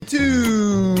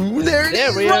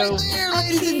There we go. Right there,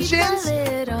 ladies and gents.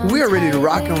 We are ready to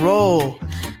rock and roll.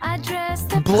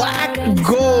 Black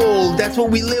gold. That's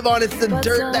what we live on. It's the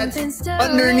dirt that's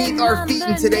underneath our feet.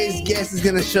 And today's guest is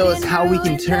going to show us how we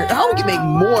can make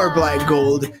more black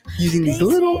gold using these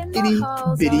little itty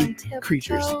bitty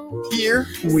creatures. Here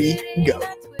we go.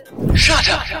 Shut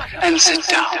up and sit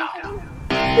down.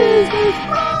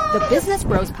 The Business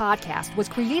Bros Podcast was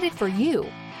created for you.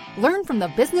 Learn from the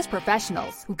business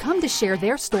professionals who come to share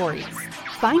their stories.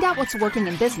 Find out what's working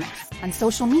in business, on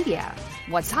social media,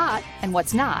 what's hot and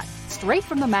what's not, straight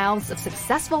from the mouths of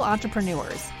successful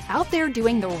entrepreneurs out there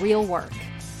doing the real work.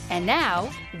 And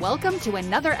now, welcome to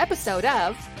another episode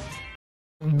of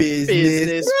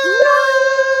Business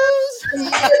Bros.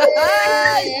 All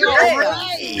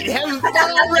right. Having fun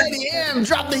already.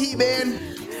 Drop the heat, man.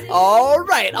 All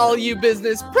right, all you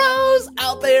business pros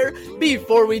out there,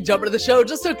 before we jump into the show,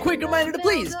 just a quick reminder to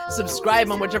please subscribe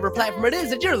on whichever platform it is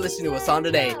that you're listening to us on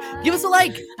today. Give us a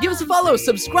like, give us a follow,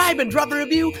 subscribe, and drop a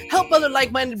review. Help other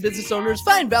like-minded business owners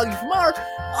find value from our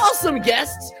awesome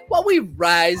guests while we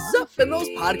rise up in those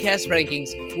podcast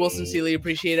rankings. We'll sincerely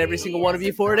appreciate every single one of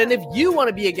you for it, and if you want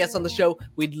to be a guest on the show,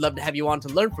 we'd love to have you on to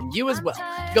learn from you as well.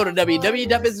 Go to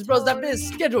www.businessbros.biz,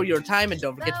 schedule your time, and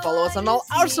don't forget to follow us on all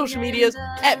our social medias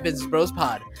at Business Bros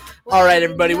Pod. All right,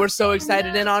 everybody, we're so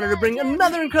excited and honored to bring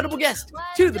another incredible guest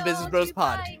to the Business Bros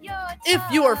Pod. If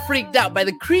you are freaked out by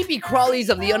the creepy crawlies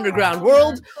of the underground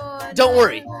world, don't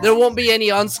worry, there won't be any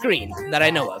on screen that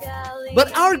I know of.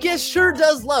 But our guest sure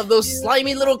does love those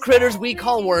slimy little critters we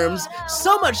call worms,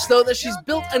 so much so that she's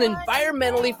built an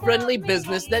environmentally friendly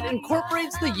business that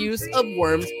incorporates the use of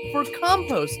worms for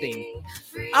composting.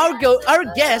 Our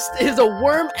guest is a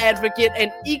worm advocate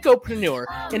and ecopreneur,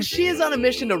 and she is on a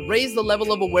mission to raise the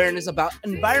level of awareness about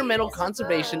environmental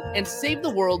conservation and save the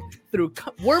world through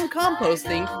worm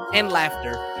composting and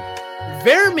laughter.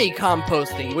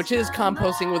 Vermicomposting, which is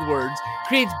composting with words,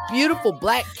 creates beautiful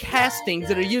black castings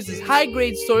that are used as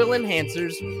high-grade soil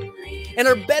enhancers and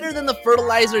are better than the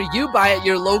fertilizer you buy at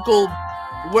your local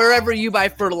wherever you buy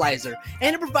fertilizer.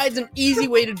 And it provides an easy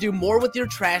way to do more with your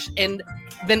trash and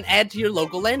then add to your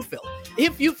local landfill.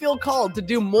 If you feel called to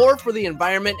do more for the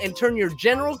environment and turn your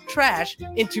general trash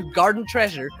into garden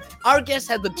treasure, our guest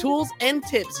has the tools and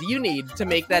tips you need to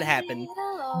make that happen.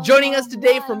 Joining us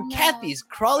today from Kathy's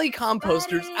Crawly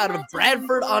Composters out of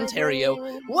Bradford,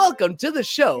 Ontario, welcome to the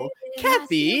show,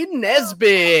 Kathy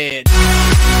Nesbitt.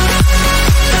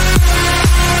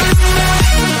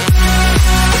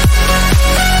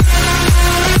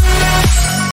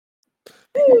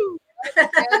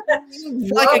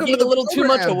 Like I gave a little too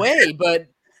much away, but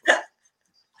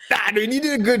dude, you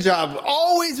did a good job.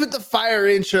 Always with the fire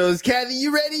intros. Kathy,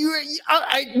 you ready?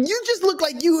 You just look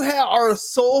like you are a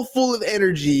soul full of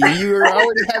energy. You are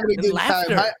already having a good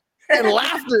time. And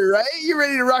laughter, right? You're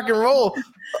ready to rock and roll.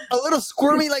 A little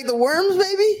squirmy like the worms,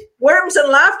 maybe? Worms and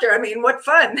laughter. I mean, what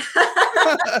fun.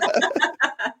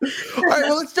 All right,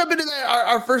 well, let's jump into that.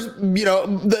 Our first,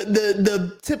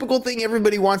 the typical thing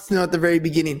everybody wants to know at the very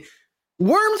beginning.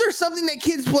 Worms are something that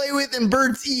kids play with and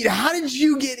birds eat. How did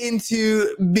you get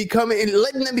into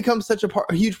letting them become such a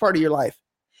huge part of your life?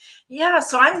 Yeah,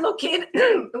 so I'm located.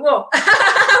 Whoa,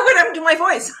 what happened to my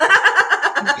voice?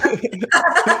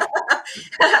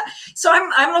 So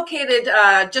I'm located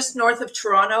just north of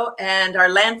Toronto, and our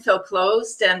landfill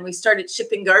closed, and we started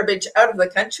shipping garbage out of the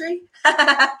country. And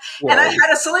I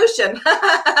had a solution.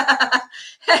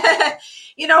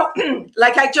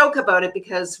 Like I joke about it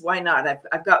because why not?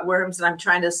 I've got worms and I'm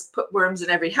trying to put worms in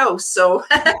every house. So,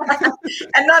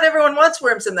 and not everyone wants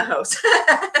worms in the house.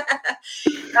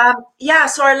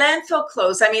 So our landfill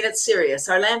closed. I mean, it's serious.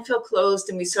 Our landfill closed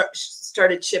and we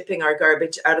started shipping our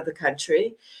garbage out of the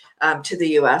country to the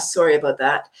US. Sorry about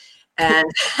that. And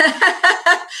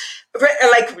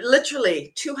like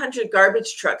literally 200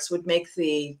 garbage trucks would make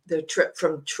the trip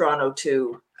from Toronto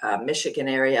to Michigan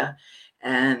area.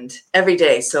 And every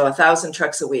day, so 1,000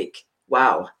 trucks a week.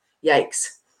 Wow. Yikes.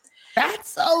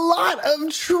 That's a lot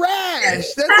of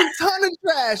trash. That's a ton of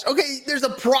trash. Okay, there's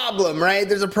a problem, right?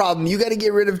 There's a problem. You got to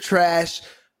get rid of trash.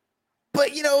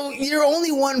 But, you're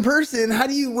only one person. How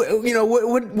do you,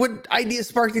 what idea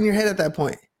sparked in your head at that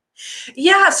point?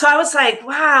 Yeah, so I was like,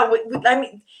 wow. I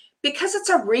mean, because it's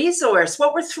a resource,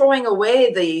 what we're throwing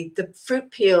away, the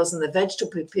fruit peels and the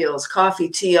vegetable peels, coffee,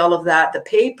 tea, all of that, the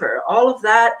paper, all of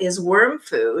that is worm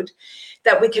food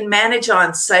that we can manage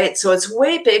on site. So it's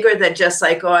way bigger than just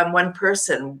like, oh, I'm one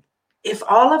person. If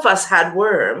all of us had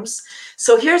worms,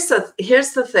 so here's the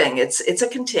thing. It's a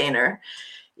container.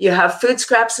 You have food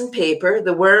scraps and paper,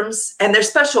 the worms, and they're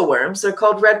special worms. They're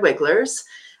called red wigglers.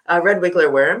 red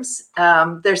wiggler worms.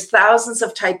 There's thousands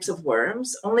of types of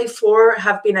worms. Only 4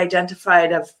 have been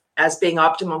identified as being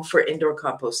optimum for indoor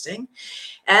composting.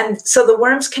 And so the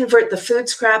worms convert the food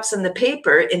scraps and the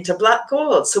paper into black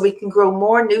gold so we can grow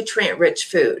more nutrient-rich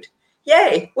food.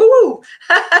 Yay! Woo!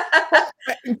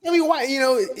 Tell me why.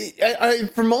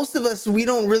 For most of us, we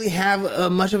don't really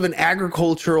have much of an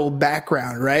agricultural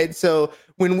background, right? So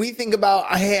when we think about,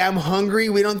 hey, I'm hungry,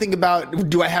 we don't think about,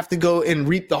 do I have to go and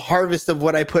reap the harvest of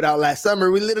what I put out last summer?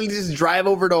 We literally just drive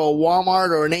over to a Walmart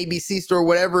or an ABC store,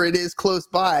 whatever it is close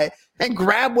by, and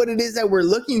grab what it is that we're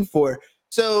looking for.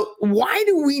 So why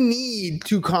do we need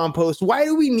to compost? Why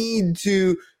do we need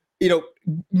to,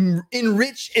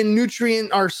 enrich and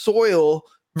nutrient our soil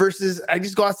versus I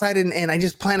just go outside and I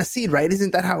just plant a seed, right?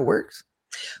 Isn't that how it works?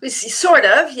 Sort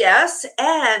of, yes.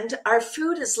 And our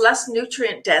food is less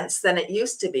nutrient dense than it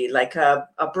used to be, like a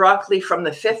broccoli from the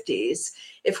 50s.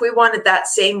 If we wanted that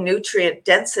same nutrient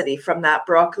density from that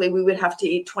broccoli, we would have to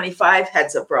eat 25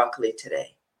 heads of broccoli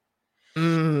today.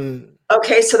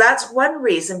 Okay, so that's one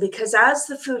reason, because as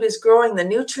the food is growing, the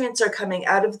nutrients are coming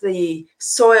out of the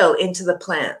soil into the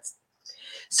plants.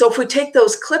 So if we take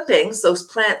those clippings, those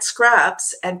plant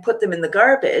scraps, and put them in the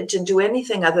garbage and do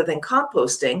anything other than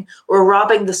composting, we're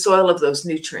robbing the soil of those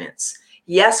nutrients.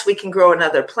 Yes, we can grow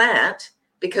another plant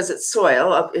because it's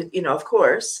soil, of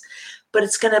course, but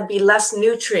it's going to be less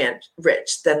nutrient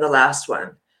rich than the last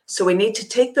one. So we need to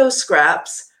take those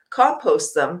scraps,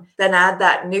 compost them, then add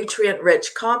that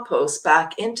nutrient-rich compost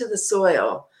back into the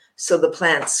soil so the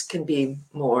plants can be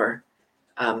more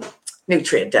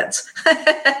nutrient dense.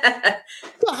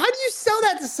 Well, how do you sell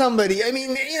that to somebody? I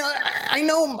mean, I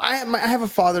know I have a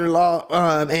father-in-law,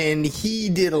 and he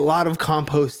did a lot of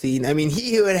composting. I mean,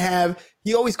 he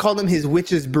always called them his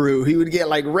witch's brew. He would get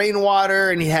like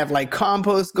rainwater and he'd have like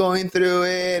compost going through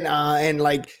it, and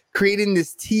like creating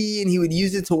this tea, and he would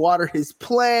use it to water his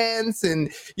plants,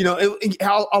 and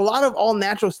a lot of all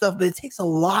natural stuff, but it takes a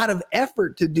lot of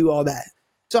effort to do all that.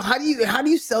 So how do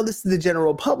you sell this to the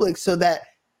general public so that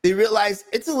they realize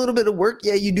it's a little bit of work?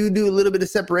 Yeah, you do a little bit of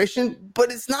separation,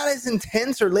 but it's not as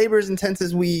intense or labor as intense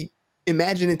as we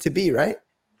imagine it to be, right?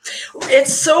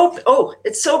 It's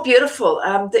so beautiful.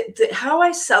 How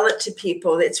I sell it to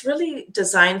people, it's really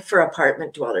designed for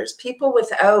apartment dwellers, people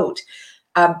without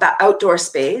outdoor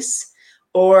space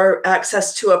or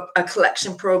access to a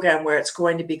collection program where it's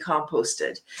going to be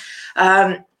composted.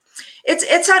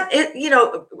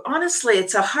 Honestly,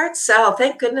 it's a hard sell.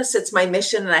 Thank goodness it's my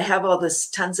mission and I have all this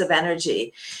tons of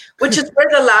energy, which is where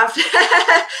the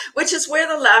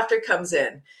laughter comes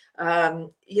in. I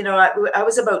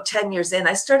was about 10 years in.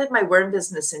 I started my worm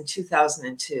business in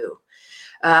 2002.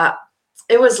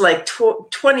 It was like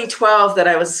 2012 that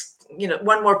I was,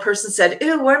 one more person said,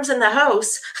 "Ew, worms in the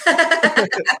house."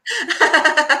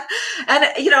 And,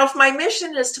 if my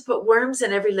mission is to put worms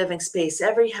in every living space,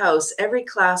 every house, every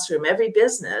classroom, every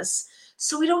business,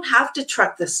 so we don't have to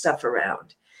truck this stuff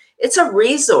around. It's a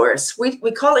resource.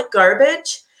 We call it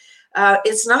garbage.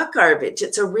 It's not garbage.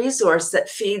 It's a resource that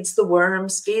feeds the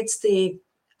worms, feeds the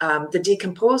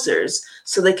decomposers,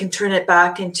 so they can turn it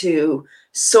back into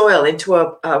soil, into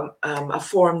a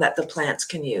form that the plants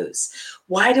can use.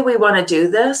 Why do we want to do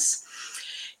this?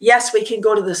 Yes, we can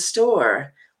go to the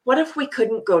store. What if we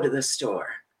couldn't go to the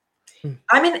store?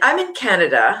 I'm in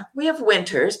Canada. We have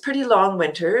winters, pretty long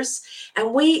winters,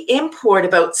 and we import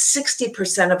about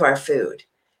 60% of our food.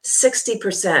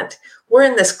 60%. We're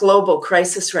in this global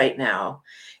crisis right now,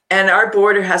 and our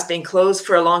border has been closed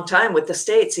for a long time with the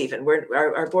States. Even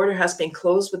our border has been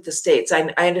closed with the States.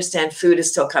 I understand food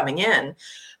is still coming in,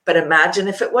 but imagine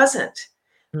if it wasn't.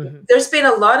 Mm-hmm. There's been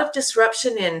a lot of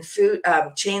disruption in food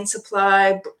chain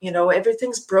supply.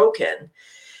 Everything's broken.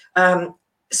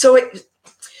 So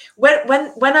when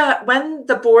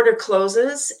the border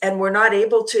closes and we're not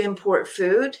able to import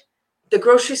food, the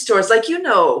grocery stores,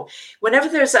 whenever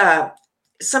there's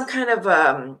some kind of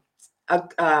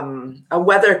a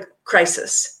weather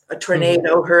crisis, a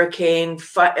tornado, mm-hmm. hurricane,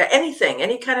 anything,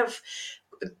 any kind of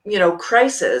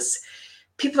crisis,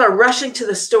 people are rushing to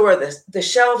the store. The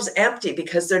shelves empty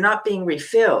because they're not being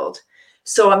refilled.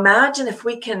 So imagine if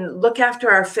we can look after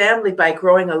our family by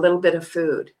growing a little bit of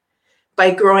food,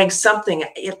 by growing something,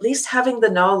 at least having the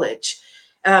knowledge.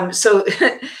 So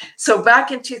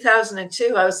back in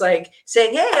 2002, I was like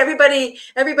saying, "Hey,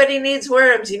 everybody needs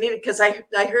worms. You need it," because I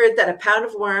heard that a pound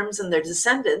of worms and their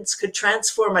descendants could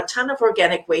transform a ton of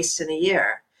organic waste in a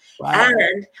year. Wow.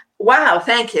 And wow,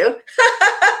 thank you.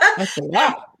 That's a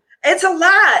lot. It's a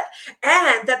lot.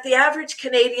 And that the average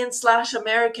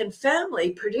Canadian/American family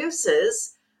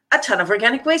produces a ton of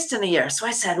organic waste in a year. So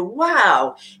I said,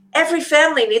 wow, every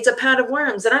family needs a pound of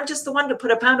worms, and I'm just the one to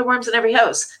put a pound of worms in every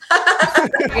house.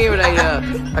 Give it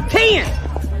a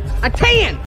 10. A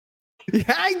 10.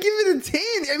 Yeah, I give it a 10.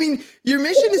 I mean, your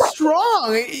mission is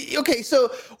strong. Okay,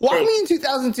 so walk me in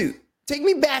 2002. Take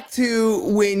me back to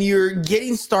when you're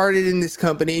getting started in this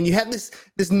company and you have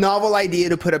this novel idea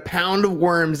to put a pound of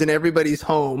worms in everybody's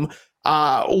home.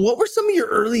 What were some of your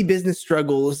early business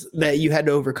struggles that you had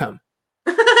to overcome?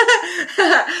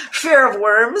 Fear of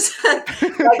worms. Like,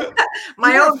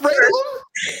 my own afraid of them?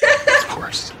 It's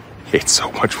worse. It's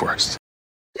so much worse.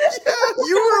 Yeah,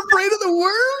 you were afraid of the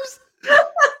worms?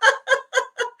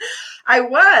 I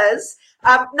was.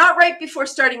 Not right before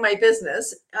starting my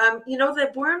business.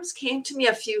 The worms came to me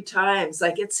a few times.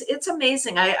 Like it's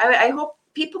amazing. I hope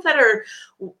people that are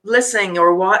listening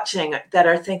or watching that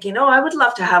are thinking, oh, I would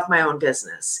love to have my own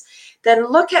business. Then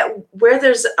look at where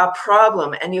there's a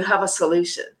problem and you have a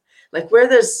solution. Like where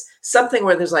there's something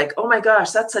where there's like, oh my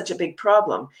gosh, that's such a big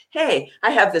problem. Hey,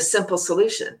 I have this simple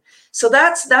solution. So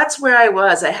that's where I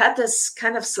was. I had this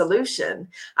kind of solution.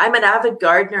 I'm an avid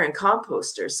gardener and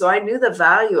composter, so I knew the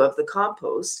value of the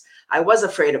compost. I was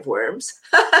afraid of worms.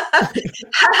 But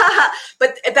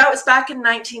that was back in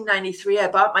 1993. I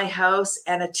bought my house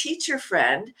and a teacher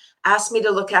friend asked me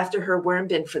to look after her worm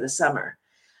bin for the summer.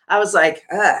 I was like,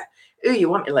 ooh, you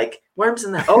want me like worms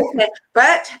in the okay.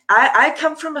 But I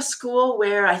come from a school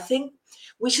where I think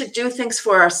we should do things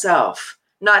for ourselves,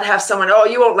 not have someone, oh,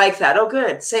 you won't like that. Oh,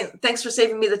 good. Thanks for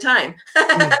saving me the time.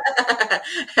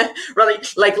 Really,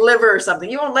 like liver or something.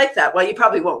 You won't like that. Well, you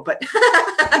probably won't, but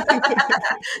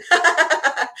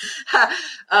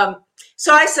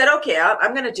so I said, okay,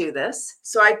 I'm going to do this.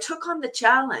 So I took on the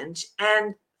challenge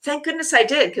and thank goodness I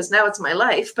did, because now it's my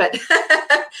life. But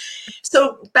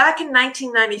so back in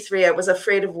 1993, I was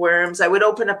afraid of worms. I would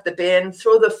open up the bin,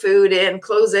 throw the food in,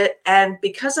 close it. And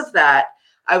because of that,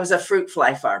 I was a fruit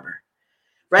fly farmer,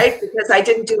 right? Because I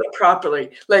didn't do it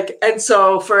properly. And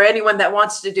so for anyone that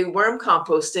wants to do worm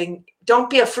composting,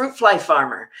 don't be a fruit fly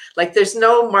farmer. Like there's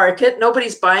no market.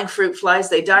 Nobody's buying fruit flies.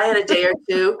 They die in a day or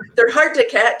two. They're hard to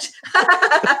catch.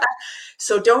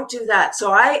 So don't do that.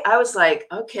 So I was like,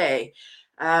 okay.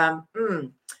 After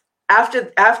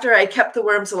I kept the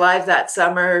worms alive that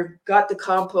summer, got the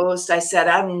compost, I said,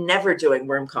 I'm never doing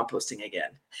worm composting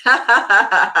again.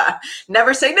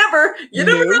 Never say never. You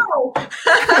never know.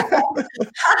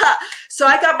 So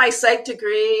I got my psych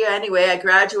degree. Anyway, I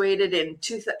graduated in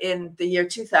the year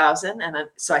 2000. And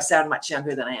so I sound much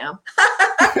younger than I am.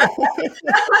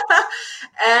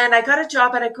 And I got a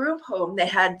job at a group home. They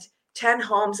had 10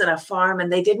 homes and a farm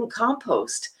and they didn't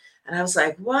compost. And I was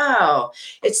like, wow,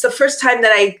 it's the first time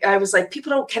that I was like,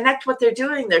 people don't connect what they're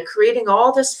doing. They're creating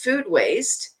all this food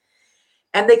waste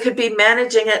and they could be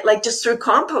managing it like just through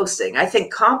composting. I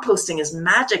think composting is a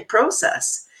magic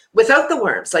process without the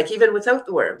worms, like even without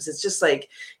the worms. It's just like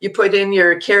you put in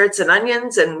your carrots and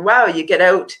onions and wow, you get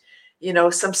out,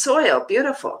 some soil.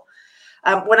 Beautiful.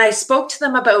 When I spoke to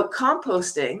them about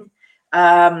composting,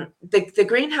 the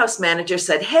greenhouse manager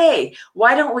said, hey,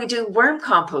 why don't we do worm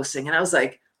composting? And I was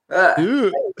like,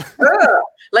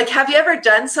 like, have you ever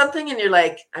done something and you're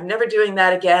like, I'm never doing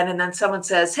that again? And then someone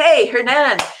says, hey,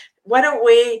 Hernan, why don't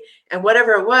we, and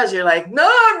whatever it was, you're like,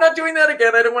 no, I'm not doing that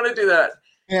again. I don't want to do that.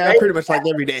 Yeah, right? Pretty much like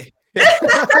every day.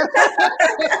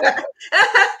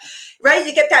 Right?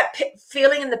 You get that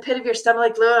feeling in the pit of your stomach,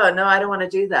 like, oh, no, I don't want to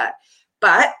do that.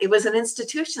 But it was an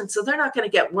institution, so they're not going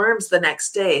to get worms the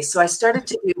next day. So I started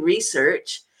to do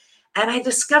research and I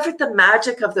discovered the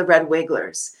magic of the red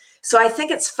wigglers. So I think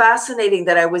it's fascinating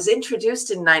that I was introduced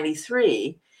in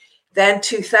 93, then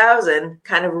 2000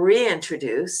 kind of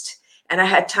reintroduced, and I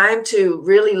had time to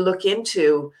really look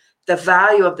into the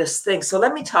value of this thing. So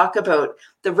let me talk about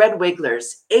the red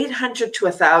wigglers, 800 to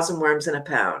 1,000 worms in a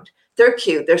pound. They're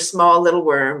cute. They're small little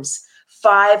worms,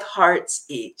 5 hearts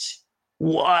each.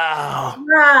 Wow.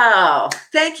 Wow.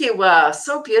 Thank you. Wow.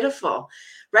 So beautiful,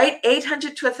 right?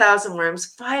 800 to 1,000 worms,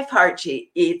 5 hearts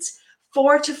each.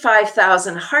 4,000 to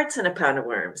 5,000 hearts in a pound of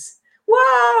worms.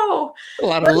 Wow. A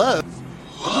lot of love.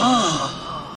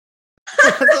 Whoa.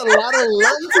 That's a lot of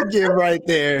love to give right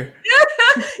there.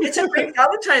 It's a great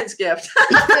Valentine's gift.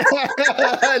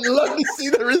 I'd love to see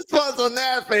the response on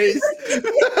that face.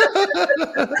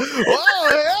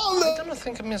 Whoa, hell no. I don't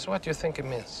think it means what you think it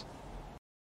means.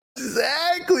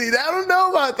 Exactly. I don't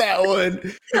know about that one.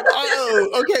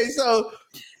 Oh, okay. So,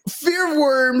 fear of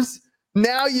worms.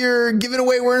 Now you're giving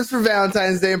away worms for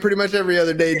Valentine's Day and pretty much every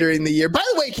other day during the year. By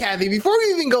the way, Kathy, before we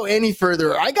even go any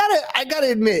further, I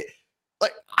gotta admit,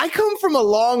 like, I come from a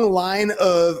long line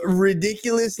of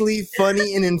ridiculously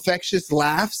funny and infectious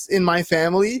laughs in my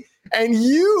family. and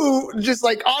you just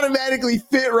like automatically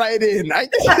fit right in. I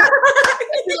can't,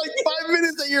 like 5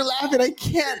 minutes that you're laughing, I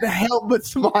can't help but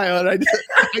smile. And I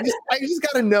just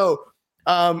got to know,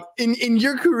 in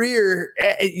your career,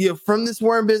 from this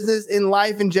worm business, in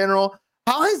life in general,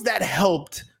 how has that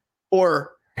helped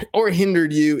or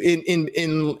hindered you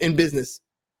in business?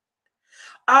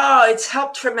 Oh, it's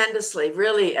helped tremendously,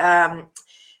 really.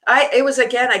 It was,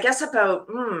 again, I guess about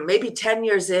maybe 10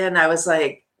 years in, I was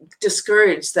like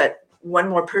discouraged that one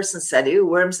more person said, "Ooh,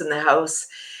 worms in the house."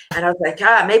 And I was like,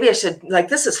 maybe I should, like,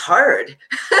 this is hard.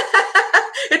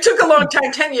 It took a long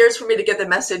time, 10 years for me to get the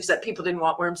message that people didn't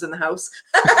want worms in the house.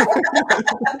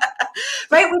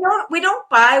 Right? We don't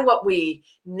buy what we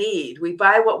need. We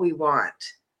buy what we want.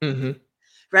 Mm-hmm.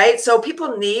 Right? So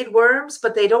people need worms,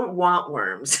 but they don't want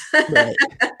worms. Right.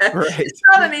 It's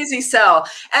not an easy sell.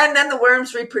 And then the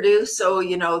worms reproduce. So,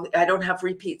 I don't have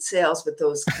repeat sales with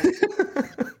those.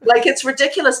 Like, it's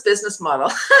ridiculous business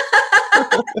model.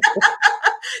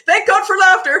 Thank God for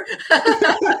laughter.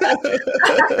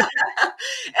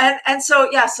 and so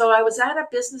I was at a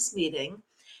business meeting,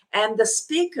 and the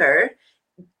speaker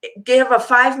gave a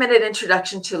 5-minute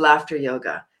introduction to laughter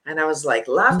yoga. And I was like,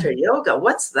 laughter yoga,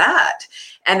 what's that?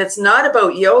 And it's not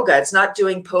about yoga. It's not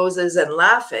doing poses and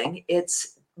laughing.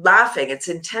 It's laughing. It's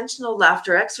intentional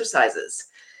laughter exercises.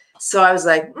 So I was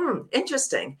like,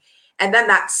 interesting. And then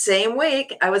that same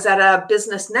week, I was at a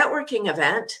business networking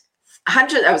event.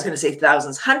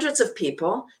 Hundreds of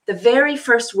people. The very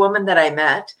first woman that I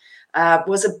met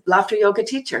was a laughter yoga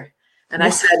teacher. And I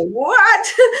said,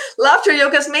 what? Laughter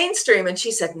yoga is mainstream. And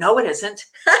she said, no, it isn't.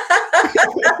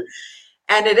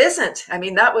 And it isn't. I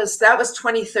mean, that was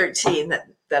 2013 that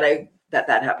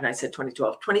happened. I said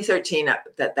 2012, 2013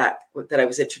 that I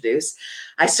was introduced.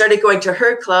 I started going to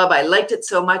her club. I liked it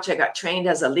so much. I got trained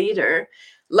as a leader.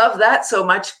 Loved that so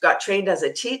much. Got trained as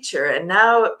a teacher. And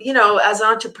now, as an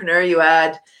entrepreneur, you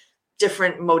add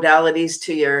different modalities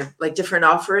to your, like, different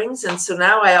offerings. And so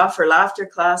now I offer laughter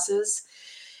classes.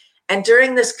 And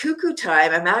during this cuckoo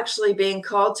time, I'm actually being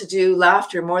called to do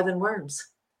laughter more than worms.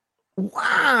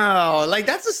 Wow. Like,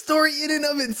 that's a story in and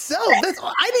of itself.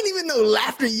 I didn't even know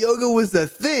laughter yoga was a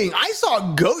thing. I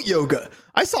saw goat yoga.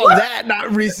 I saw that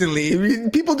not recently. I mean,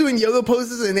 people doing yoga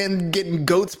poses and then getting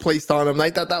goats placed on them. I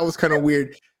thought that was kind of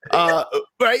weird.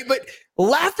 Right. But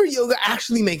laughter yoga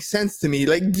actually makes sense to me.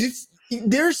 Like,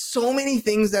 there's so many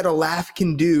things that a laugh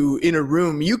can do in a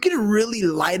room. You can really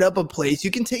light up a place.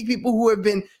 You can take people who have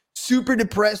been super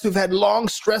depressed, who've had long,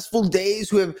 stressful days,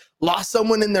 who have lost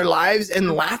someone in their lives,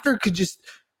 and laughter could just,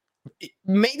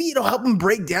 maybe it'll help them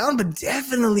break down, but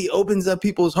definitely opens up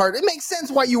people's heart. It makes sense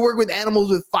why you work with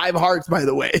animals with 5 hearts, by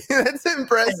the way. That's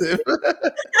impressive. All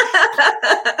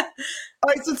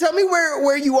right, so tell me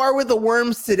where you are with the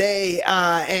worms today,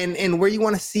 and where you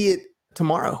want to see it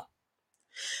tomorrow.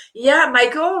 Yeah, my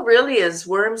goal really is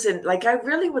worms I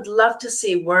really would love to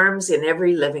see worms in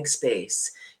every living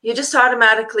space. You just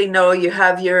automatically know you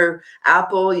have your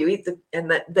apple, you eat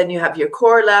then you have your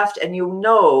core left, and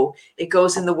it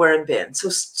goes in the worm bin.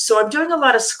 So I'm doing a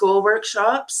lot of school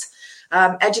workshops,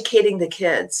 educating the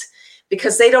kids,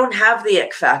 because they don't have the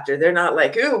ick factor. They're not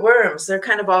like, ooh, worms. They're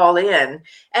kind of all in.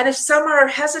 And if some are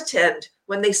hesitant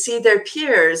when they see their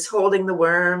peers holding the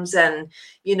worms, and,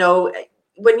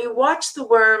 when you watch the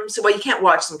worms, well, you can't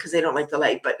watch them because they don't like the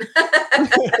light, but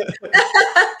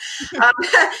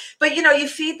but you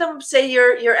feed them, say,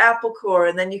 your apple core,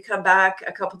 and then you come back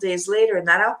a couple days later, and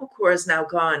that apple core is now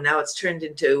gone. Now it's turned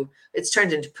into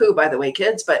poo, by the way,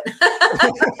 kids, but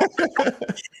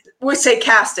we say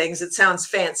castings. It sounds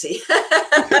fancy.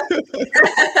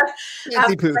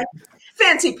 Fancy poo.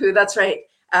 Fancy poo. That's right.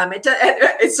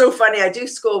 It's so funny. I do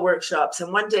school workshops,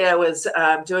 and one day I was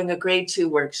doing a grade 2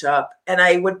 workshop, and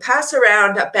I would pass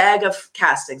around a bag of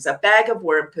castings, a bag of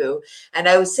worm poo, and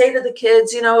I would say to the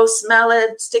kids, smell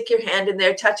it, stick your hand in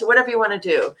there, touch it, whatever you want to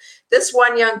do. This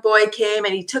one young boy came,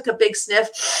 and he took a big sniff,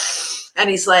 and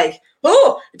he's like,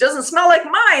 oh, it doesn't smell like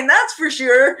mine, that's for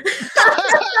sure.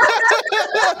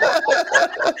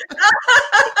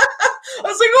 I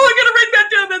was like, oh, I gotta write that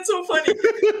down. That's so funny.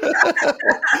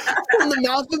 From the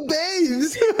mouth of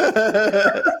babes.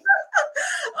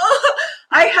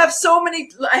 I have so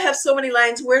many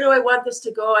lines. Where do I want this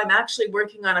to go? I'm actually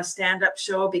working on a stand-up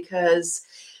show because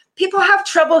people have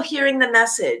trouble hearing the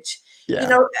message.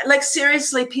 Yeah.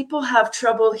 Seriously, people have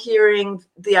trouble hearing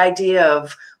the idea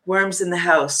of worms in the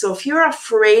house. So if you're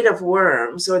afraid of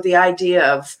worms, or the idea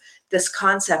of this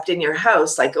concept in your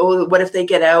house, like, oh, what if they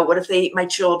get out? What if they eat my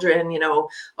children?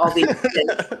 All these things.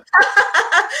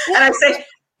 And I say,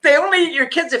 they only eat your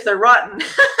kids if they're rotten.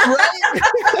 Right?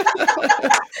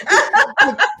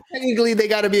 technically they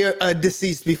got to be a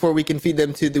deceased before we can feed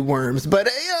them to the worms. But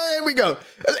there we go.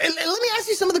 Let me ask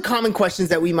you some of the common questions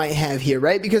that we might have here,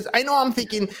 right? Because I know I'm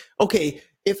thinking, okay,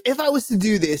 if I was to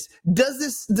do this,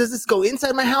 does this go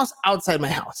inside my house, outside my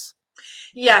house?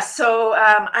 Yeah. So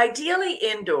ideally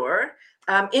indoor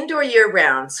year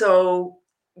round. So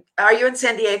are you in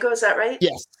San Diego? Is that right?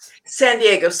 Yes. San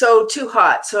Diego. So too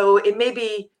hot. So it may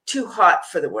be too hot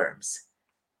for the worms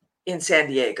in San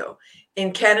Diego.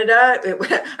 In Canada,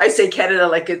 I say Canada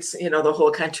like it's, the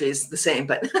whole country is the same,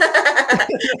 but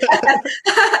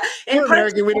we're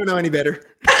American, we don't know any better.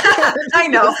 I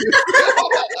know.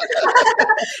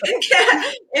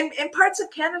 in parts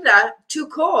of Canada, too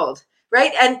cold,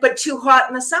 right? But too hot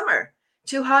in the summer.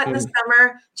 Too hot in the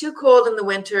summer, too cold in the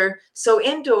winter. So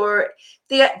indoor,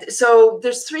 so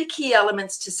there's 3 key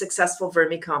elements to successful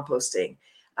vermicomposting.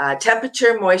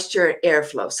 Temperature, moisture,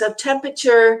 airflow. So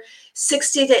temperature,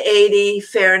 60 to 80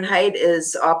 Fahrenheit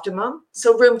is optimum.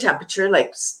 So room temperature,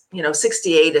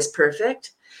 68 is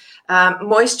perfect.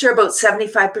 Moisture, about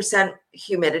 75%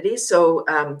 humidity. So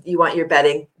you want your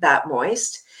bedding that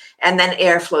moist. And then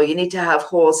airflow. You need to have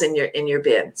holes in your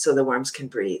bin so the worms can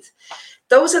breathe.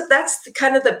 That's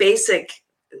kind of the basic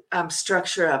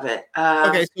structure of it.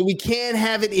 Okay, so we can't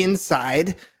have it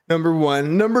inside. Number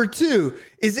 1. Number 2,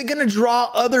 is it going to draw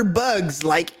other bugs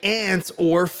like ants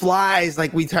or flies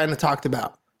like we kind of talked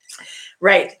about?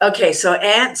 Right. Okay. So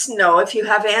ants, no. If you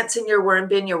have ants in your worm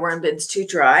bin's too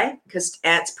dry because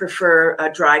ants prefer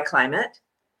a dry climate.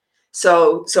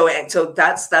 So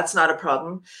that's not a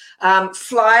problem.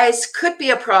 Flies could be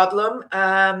a problem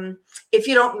if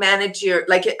you don't manage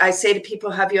like I say to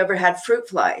people, have you ever had fruit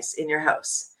flies in your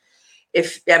house?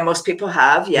 And most people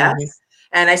have, yes. Mm-hmm.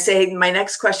 And I say, my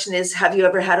next question is, have you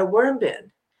ever had a worm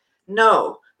bin?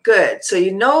 No. Good. So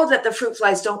you know that the fruit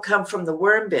flies don't come from the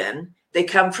worm bin. They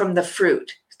come from the fruit.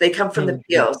 They come from the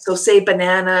peel. So say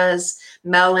bananas,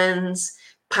 melons,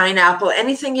 pineapple,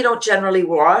 anything you don't generally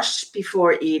wash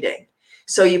before eating.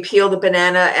 So you peel the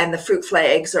banana and the fruit fly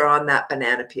eggs are on that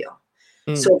banana peel.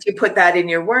 So if you put that in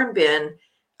your worm bin,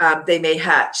 they may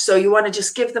hatch. So you want to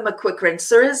just give them a quick rinse.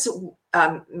 There is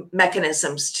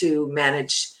mechanisms to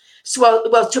manage. So,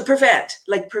 well, to prevent,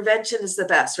 prevention is the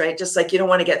best, right? Just like you don't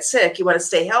want to get sick, you want to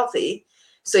stay healthy.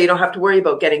 So you don't have to worry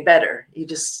about getting better. You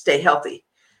just stay healthy.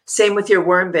 Same with your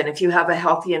worm bin. If you have a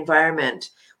healthy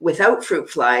environment without fruit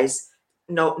flies,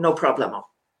 no problemo.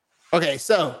 Okay,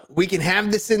 so we can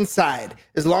have this inside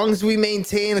as long as we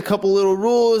maintain a couple little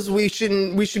rules. We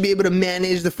should be able to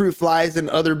manage the fruit flies and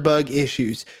other bug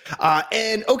issues.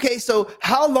 And okay, so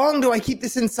how long do I keep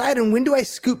this inside, and when do I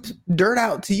scoop dirt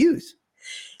out to use?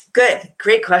 Good.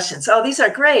 Great questions. Oh, these are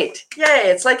great. Yay.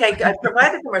 It's like I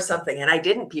provided them or something, and I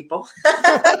didn't, people.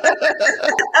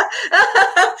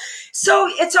 So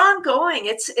it's ongoing.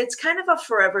 It's kind of a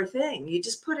forever thing. You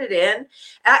just put it in.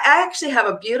 I actually have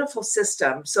a beautiful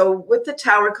system. So with the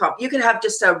tower comp, you could have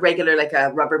just a regular, like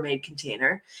a Rubbermaid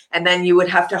container, and then you would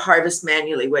have to harvest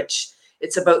manually, which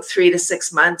it's about 3 to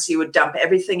 6 months. You would dump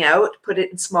everything out, put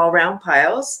it in small round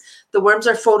piles. The worms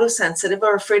are photosensitive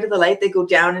or afraid of the light. They go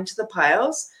down into the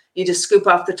piles. You just scoop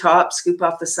off the top, scoop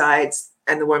off the sides,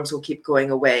 and the worms will keep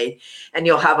going away. And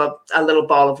you'll have a little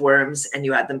ball of worms and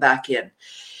you add them back in.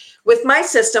 With my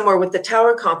system or with the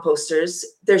tower composters,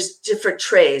 there's different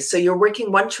trays. So you're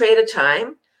working one tray at a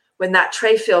time. When that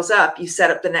tray fills up, you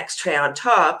set up the next tray on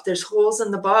top. There's holes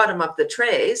in the bottom of the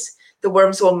trays. The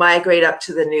worms will migrate up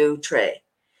to the new tray.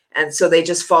 And so they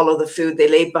just follow the food. They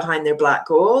lay behind their black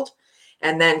gold.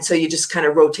 And then so you just kind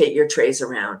of rotate your trays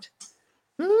around.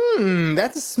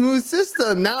 That's a smooth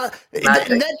system. Now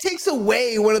that takes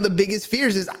away one of the biggest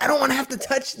fears is I don't want to have to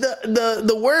touch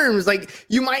the worms. Like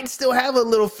you might still have a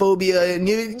little phobia, and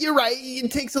you're right.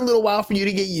 It takes a little while for you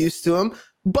to get used to them.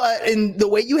 But in the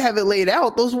way you have it laid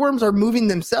out, those worms are moving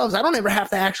themselves. I don't ever have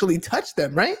to actually touch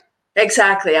them, right?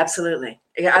 Exactly. Absolutely.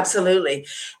 Yeah, absolutely.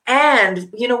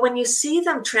 And, when you see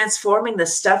them transforming the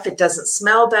stuff, it doesn't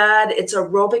smell bad. It's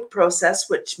aerobic process,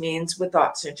 which means with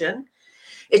oxygen.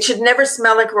 It should never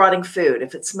smell like rotting food.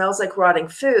 If it smells like rotting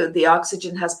food, the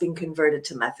oxygen has been converted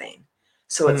to methane.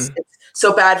 So it's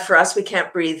so bad for us. We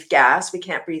can't breathe gas. We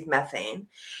can't breathe methane.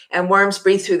 And worms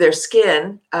breathe through their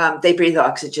skin. They breathe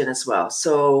oxygen as well.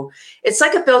 So it's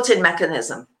like a built-in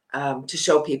mechanism to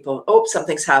show people,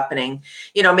 something's happening.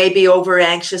 Maybe over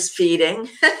anxious feeding.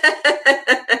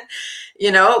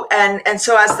 And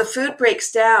so as the food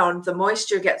breaks down, the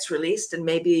moisture gets released and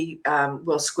maybe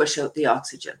we'll squish out the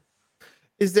oxygen.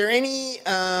 Is there any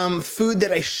food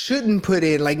that I shouldn't put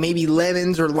in, like maybe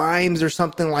lemons or limes or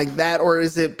something like that? Or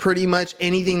is it pretty much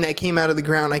anything that came out of the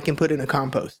ground I can put in a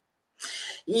compost?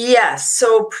 Yes.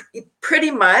 So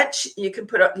pretty much you can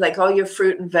put up like all your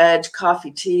fruit and veg,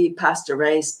 coffee, tea, pasta,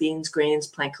 rice, beans, grains,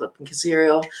 plant clipping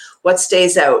cereal. What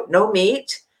stays out? No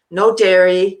meat, no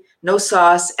dairy, no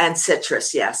sauce, and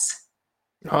citrus. Yes.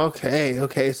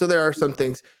 Okay. So there are some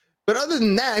things. But other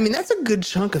than that, I mean, that's a good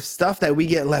chunk of stuff that we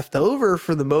get left over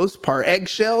for the most part.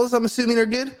 Eggshells, I'm assuming, are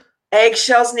good?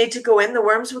 Eggshells need to go in. The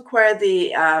worms require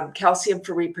the calcium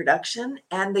for reproduction,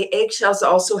 and the eggshells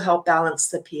also help balance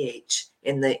the pH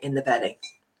in the bedding.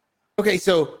 Okay,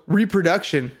 so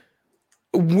reproduction.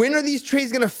 When are these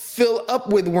trays going to fill up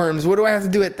with worms? What do I have to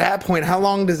do at that point? How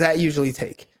long does that usually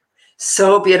take?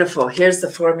 So beautiful. Here's the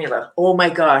formula. Oh my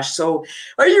gosh. So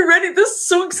are you ready? This is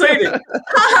so exciting.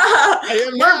 I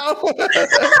am now.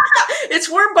 It's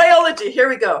worm biology. Here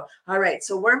we go. All right.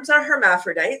 So worms are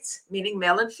hermaphrodites, meaning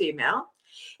male and female.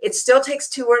 It still takes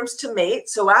 2 worms to mate.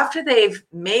 So after they've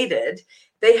mated,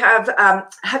 they have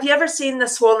you ever seen the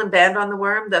swollen band on the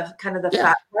worm, the kind of the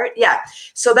fat part? Yeah.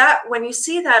 So that when you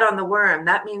see that on the worm,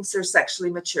 that means they're sexually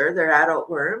mature. They're adult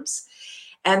worms.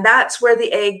 And that's where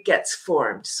the egg gets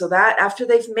formed. So that after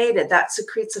they've mated, that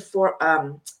secretes a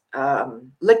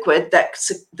liquid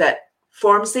that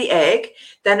forms the egg.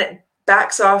 Then it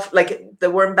backs off, like the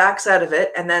worm backs out of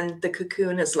it, and then the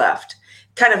cocoon is left.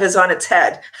 Kind of is on its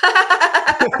head.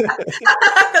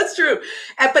 That's true.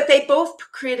 But they both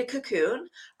create a cocoon.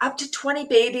 Up to 20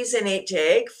 babies in each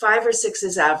egg. 5 or 6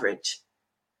 is average.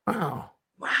 Wow.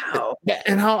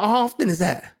 And how often is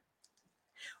that?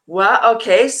 Well,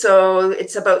 okay, so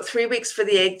it's about 3 weeks for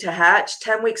the egg to hatch,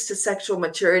 10 weeks to sexual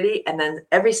maturity, and then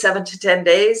every 7 to 10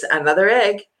 days, another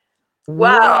egg.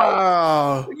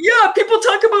 Wow. Yeah, people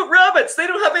talk about rabbits. They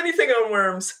don't have anything on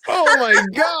worms. Oh my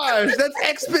gosh, that's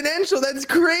exponential. That's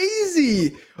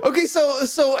crazy. Okay,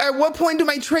 so at what point do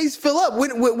my trays fill up?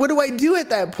 What do I do at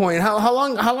that point? How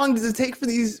long does it take for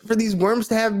these worms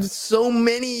to have so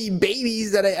many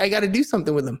babies that I got to do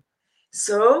something with them?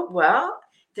 So, well,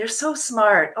 they're so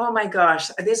smart. Oh my gosh.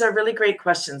 These are really great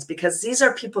questions because these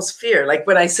are people's fear. Like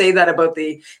when I say that about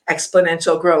the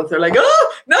exponential growth, they're like,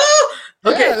 oh, no.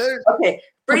 Okay. Yeah, okay.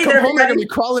 Breathe. They're going to be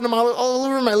crawling them all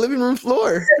over my living room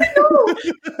floor.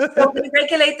 So they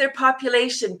regulate their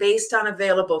population based on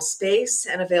available space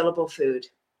and available food.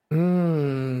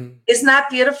 Isn't that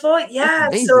beautiful? Yeah.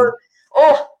 So,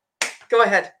 go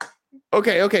ahead.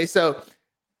 Okay. So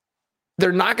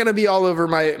they're not going to be all over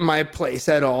my place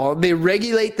at all. They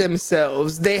regulate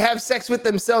themselves. They have sex with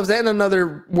themselves and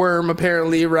another worm,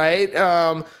 apparently, right?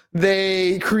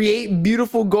 They create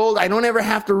beautiful gold. I don't ever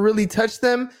have to really touch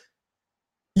them.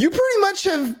 You pretty much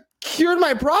have cured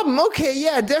my problem. Okay,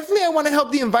 yeah, definitely I want to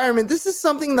help the environment. This is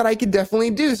something that I could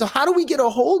definitely do. So how do we get a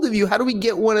hold of you? How do we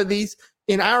get one of these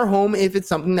in our home if it's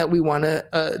something that we want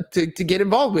to get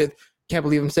involved with? Can't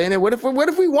believe I'm saying it. What if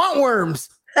we want worms?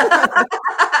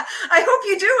 I hope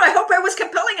you do. I hope I was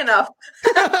compelling enough.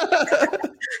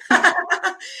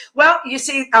 Well, you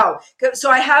see, so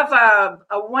I have a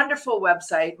wonderful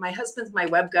website. My husband's my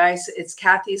web guy. So it's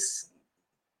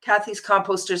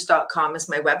Cathy'scomposters.com is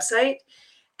my website.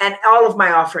 And all of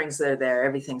my offerings are there.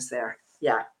 Everything's there.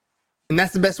 Yeah. And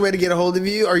that's the best way to get a hold of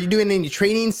you. Are you doing any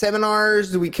training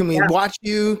seminars? Can we watch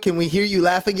you? Can we hear you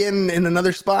laugh again in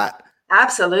another spot?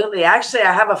 Absolutely. Actually,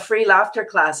 I have a free laughter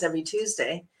class every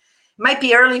Tuesday. It might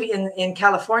be early in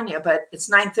California, but it's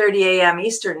 9:30 a.m.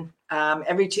 Eastern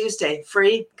every Tuesday.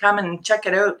 Free. Come and check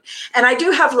it out. And I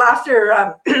do have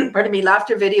laughter,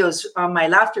 laughter videos on my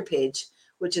laughter page,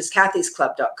 which is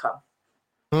cathysclub.com.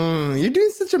 You're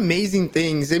doing such amazing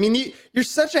things. I mean, you're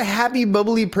such a happy,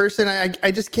 bubbly person.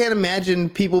 I just can't imagine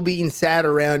people being sad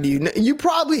around you. You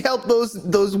probably help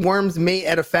those worms mate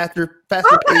at a faster pace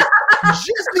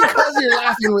just because you're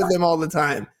laughing with them all the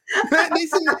time.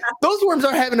 Those worms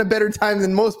are having a better time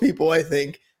than most people, I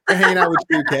think. They're hanging out with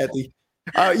you, Cathy.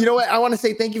 You know what? I want to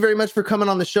say thank you very much for coming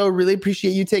on the show. Really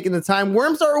appreciate you taking the time.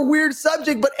 Worms are a weird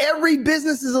subject, but every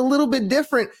business is a little bit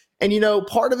different. And,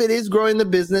 part of it is growing the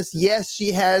business. Yes,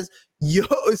 she has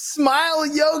smile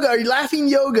yoga or laughing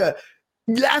yoga.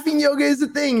 Laughing yoga is a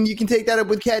thing. And you can take that up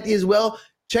with Cathy as well.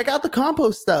 Check out the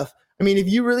compost stuff. I mean, if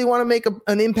you really want to make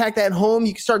an impact at home,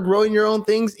 you can start growing your own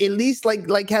things. At least,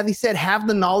 like Cathy said, have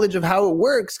the knowledge of how it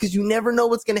works because you never know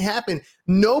what's going to happen.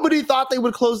 Nobody thought they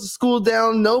would close the school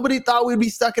down. Nobody thought we'd be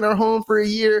stuck in our home for a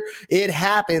year. It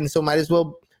happened. So might as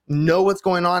well know what's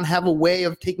going on, have a way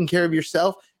of taking care of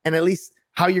yourself, and at least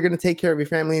how you're going to take care of your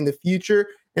family in the future.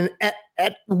 And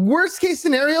at worst case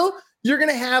scenario, you're going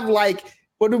to have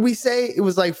what did we say? It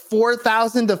was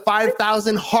 4,000 to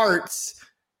 5,000 hearts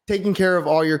taking care of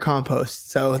all your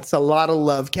compost. So it's a lot of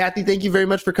love. Cathy, thank you very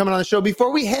much for coming on the show.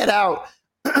 Before we head out,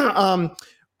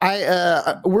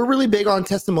 we're really big on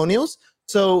testimonials.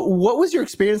 So what was your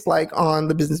experience like on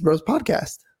the Business Bros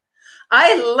podcast?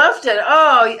 I loved it.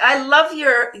 Oh, I love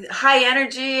your high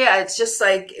energy. It's just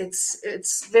like,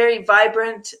 it's very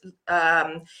vibrant.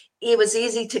 It was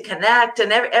easy to connect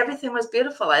and everything was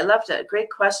beautiful. I loved it. Great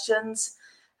questions.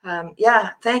 Yeah,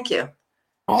 thank you.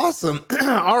 Awesome.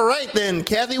 All right, then,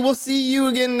 Kathy, we'll see you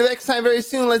again next time very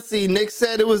soon. Let's see. Nick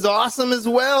said it was awesome as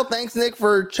well. Thanks, Nick,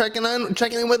 for checking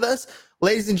in with us.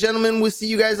 Ladies and gentlemen, we'll see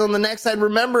you guys on the next side.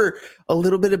 Remember, a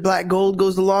little bit of black gold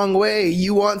goes a long way.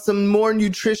 You want some more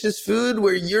nutritious food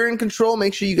where you're in control?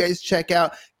 Make sure you guys check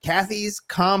out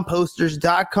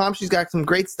Kathy'sComposters.com. She's got some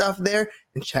great stuff there.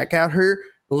 And check out her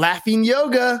laughing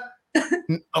yoga.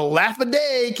 A laugh a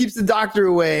day keeps the doctor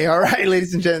away. All right,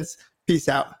 ladies and gents, peace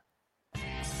out.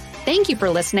 Thank you for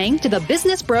listening to the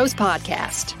Business Bros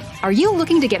Podcast. Are you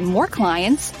looking to get more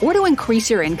clients or to increase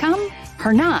your income?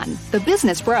 Hernan, the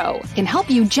business bro, can help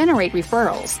you generate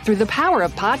referrals through the power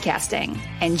of podcasting.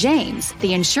 And James,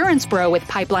 the insurance bro with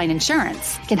Pipeline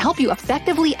Insurance, can help you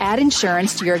effectively add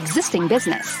insurance to your existing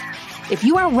business. If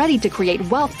you are ready to create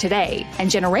wealth today and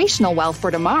generational wealth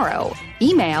for tomorrow,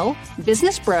 email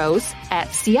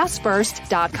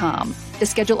businessbros@csfirst.com to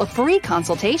schedule a free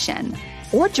consultation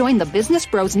or join the Business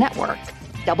Bros Network,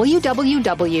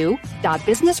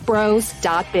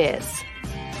 www.businessbros.biz.